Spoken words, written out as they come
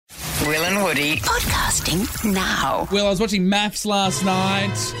Will and Woody podcasting now. Well, I was watching Maths last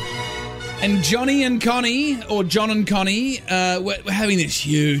night, and Johnny and Connie, or John and Connie, were having this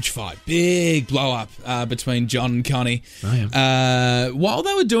huge fight, big blow-up between John and Connie, while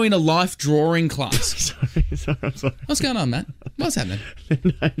they were doing a life drawing class. Sorry. What's going on, Matt? What's happening? Their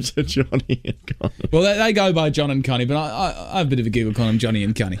names are Johnny and Connie. Well, they go by John and Connie, but I have a bit of a giggle calling them Johnny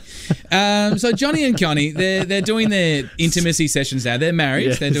and Connie. So Johnny and Connie, they're doing their intimacy sessions now. They're married.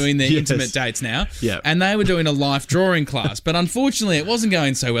 Yes, they're doing their yes. intimate dates now. Yep. And they were doing a life drawing class. But unfortunately, it wasn't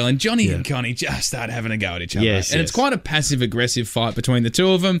going so well. And Johnny and Connie just started having a go at each other. Yes, and it's quite a passive-aggressive fight between the two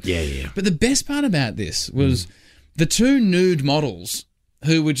of them. Yeah. But the best part about this was the two nude models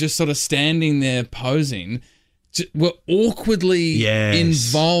who were just sort of standing there posing were awkwardly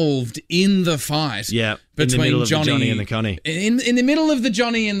involved in the fight. Yeah, between in the middle of Johnny, the Johnny and the Connie. In the middle of the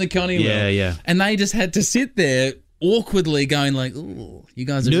Johnny and the Connie. Yeah. And they just had to sit there awkwardly going like, "Ooh, you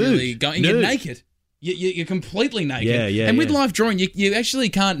guys are really going. You're naked. You're completely naked. Yeah. And with live drawing, you actually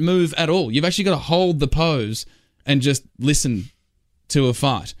can't move at all. You've actually got to hold the pose and just listen to a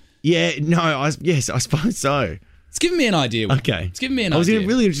fight. Yeah, no, I suppose so. It's giving me an idea. Will. Okay. It's giving me an I was idea.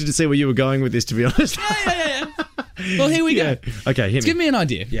 really interested to see where you were going with this, to be honest. Yeah. Well, here we go. Okay, hit me. Give me an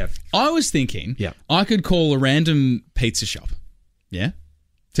idea. Yeah. I was thinking Yeah. I could call a random pizza shop, to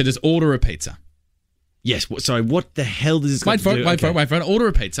just order a pizza. Yes, sorry, what the hell does this Wait for it. Order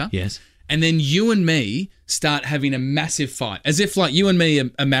a pizza. Yes. And then you and me start having a massive fight. As if like you and me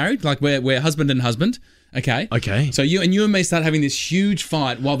are married, like we're husband and husband. Okay. So you and me start having this huge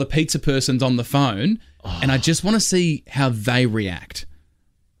fight while the pizza person's on the phone. And I just want to see how they react.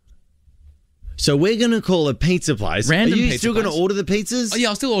 So we're going to call a pizza place. Random Are you pizza still going to place. order the pizzas? Oh, yeah,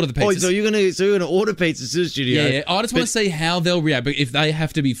 I'll still order the pizzas. Oh, so you're going to order pizzas to the studio? Yeah. I just want to see how they'll react. But if they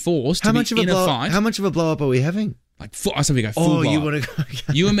have to be forced to be in a fight. How much of a blow up are we having? Like, I said we go full blow you up. want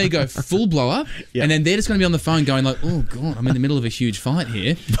to? You and me go full blow up, Yeah. and then they're just going to be on the phone going like, "Oh God, I'm in the middle of a huge fight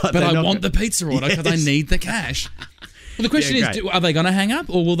here, but I want the pizza order because I need the cash." Well, the question is, great. are they going to hang up,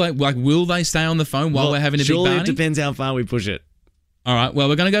 or will they stay on the phone while we're having a big Surely barney? it depends how far we push it. All right. Well,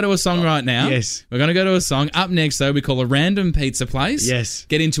 we're going to go to a song right now. Yes. We're going to go to a song. Up next, though, we call a random pizza place. Yes.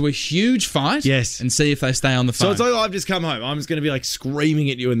 Get into a huge fight. Yes. And see if they stay on the phone. So it's like I've just come home. I'm just going to be like screaming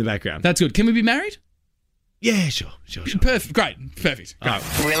at you in the background. That's good. Can we be married? Yeah, sure. Perfect. Great. Perfect. Great.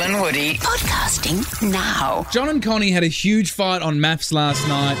 Will and Woody podcasting now. John and Connie had a huge fight on Maths last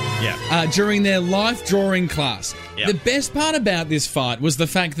night during their life drawing class. Yeah. The best part about this fight was the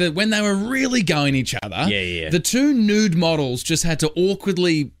fact that when they were really going each other, the two nude models just had to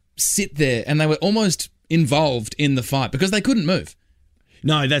awkwardly sit there and they were almost involved in the fight because they couldn't move.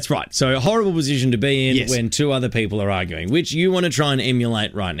 No, that's right. So a horrible position to be in when two other people are arguing, which you want to try and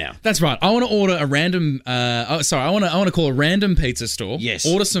emulate right now. That's right. I want to order a random. I want to call a random pizza store. Yes.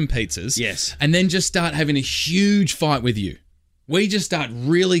 Order some pizzas. Yes. And then just start having a huge fight with you. We just start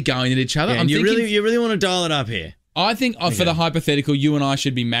really going at each other. Yeah, and you really want to dial it up here. I think for the hypothetical, you and I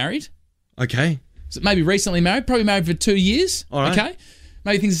should be married. Okay. So maybe recently married. Probably married for 2 years. All right. Okay.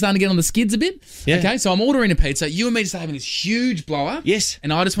 Maybe things are starting to get on the skids a bit. Yeah. Okay, so I'm ordering a pizza. You and me just having this huge blow up. Yes.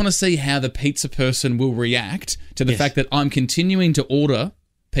 And I just want to see how the pizza person will react to the fact that I'm continuing to order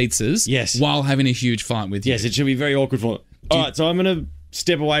pizzas while having a huge fight with you. Yes, it should be very awkward for. All right, so I'm going to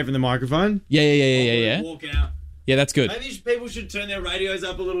step away from the microphone. Yeah. Walk out. Yeah, that's good. Maybe people should turn their radios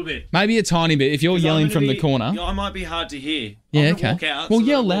up a little bit. Maybe a tiny bit if you're yelling from the corner. I might be hard to hear. Yeah, I'm gonna okay. walk out, Well, so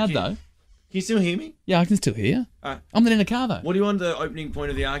yell that I walk loud in. though. Can you still hear me? Yeah, I can still hear you. All right. I'm not in a car though. What do you want the opening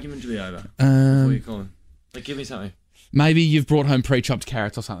point of the argument to be over? Before you call him? Like, give me something. Maybe you've brought home pre-chopped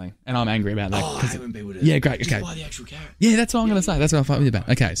carrots or something, and I'm angry about that. Oh, I hate when people do that. Yeah, great. Just Okay. buy the actual carrot. Yeah, that's what I'm going to say. That's what I'll fight with you about.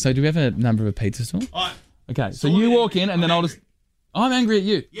 Okay, so do we have a number of a pizza store? All right. Okay, so you walk in, and then I'll just. I'm angry at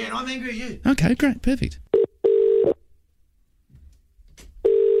you. Yeah, and I'm angry at you. Okay, great, perfect.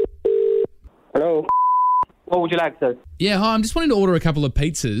 Hello. What would you like, sir? Yeah, hi. I'm just wanting to order a couple of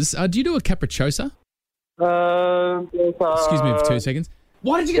pizzas. Do you do a capricciosa? Excuse me for 2 seconds.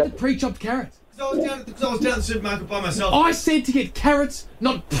 Why did you get the pre-chopped carrots? Because I was down at the supermarket by myself. I said to get carrots,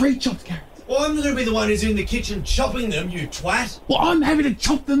 not pre-chopped carrots. Well, I'm going to be the one who's in the kitchen chopping them, you twat. Well, I'm happy to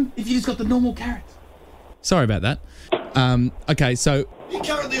chop them if you just got the normal carrots. Sorry about that. Okay, so You're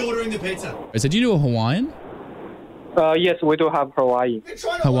currently ordering the pizza. do you do a Hawaiian? Yes, we do have Hawaii. You're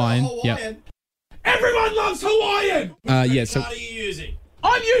trying to Hawaiian, order yeah. Everyone loves Hawaiian. Yeah, so What are you using?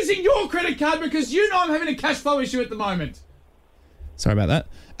 I'm using your credit card because you know I'm having a cash flow issue at the moment. Sorry about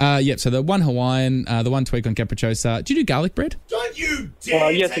that. Yep, so the one Hawaiian, the one tweak on capricciosa. Do you do garlic bread? Don't you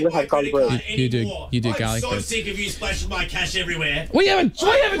dare yes, take we my have garlic credit bread. card You do anymore. garlic I'm bread. so sick of you splashing my cash everywhere. We have a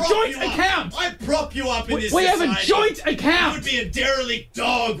joint you up. account. I prop you up in this We have society. a joint You account. would be a derelict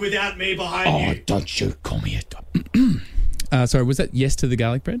dog without me behind you. Don't you call me a dog. Sorry, was that yes to the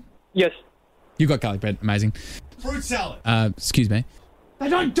garlic bread? Yes. You got garlic bread. Amazing. Fruit salad. Excuse me. They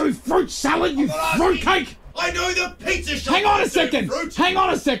don't do fruit salad, you fruitcake. I know the pizza shop. Hang on a does do second. fruit. Hang on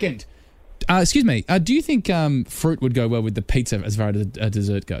a second. Excuse me. Do you think fruit would go well with the pizza as far as a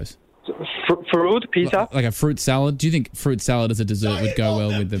dessert goes? Fruit pizza? Like a fruit salad? Do you think fruit salad as a dessert Don't would go involve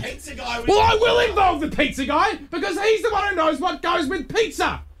well with the... pizza guy. Well, I will involve the pizza guy because he's the one who knows what goes with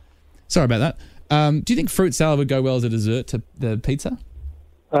pizza. Sorry about that. Do you think fruit salad would go well as a dessert to the pizza?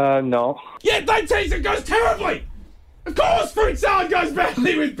 No. Yeah, they tease it goes terribly. Of course fruit salad goes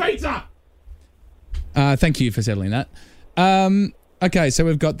badly with pizza. Thank you for settling that. Okay, so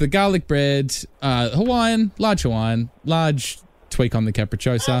we've got the garlic bread, Hawaiian, large tweak on the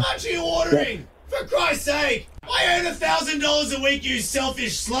capricciosa. How much are you ordering? For Christ's sake! I earn $1,000 a week, you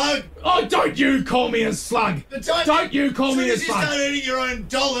selfish slug! Oh, don't you call me a slug! Don't you call me a As soon as you slug! start earning your own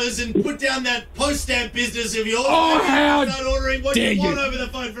dollars and put down that post stamp business of yours, Oh, how start ordering what dare you want you. over the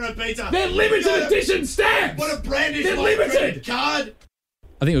phone for a pizza. They're limited edition stamps! What a brandish They're my limited. credit card!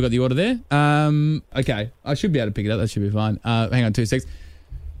 I think we've got the order there. Okay, I should be able to pick it up. That should be fine. Hang on 2 seconds.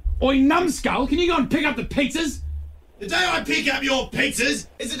 Oi, numbskull, can you go and pick up the pizzas? The day I pick up your pizzas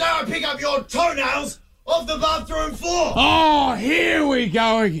is the day I pick up your toenails off the bathroom floor. Oh, here we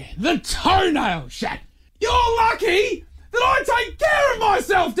go again. The toenail shack. You're lucky that I take care of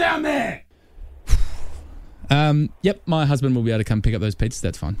myself down there. Yep, my husband will be able to come pick up those pizzas.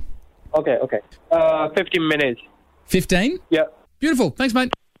 That's fine. Okay. 15 minutes. 15? Yeah. Beautiful. Thanks,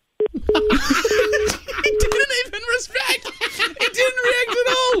 mate. He didn't even respect. He didn't react at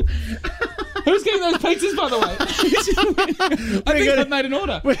all. Who's getting those pizzas, by the way? I think I've made an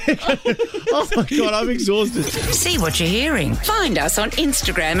order. Oh my God, I'm exhausted. See what you're hearing. Find us on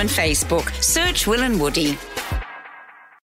Instagram and Facebook. Search Will and Woody.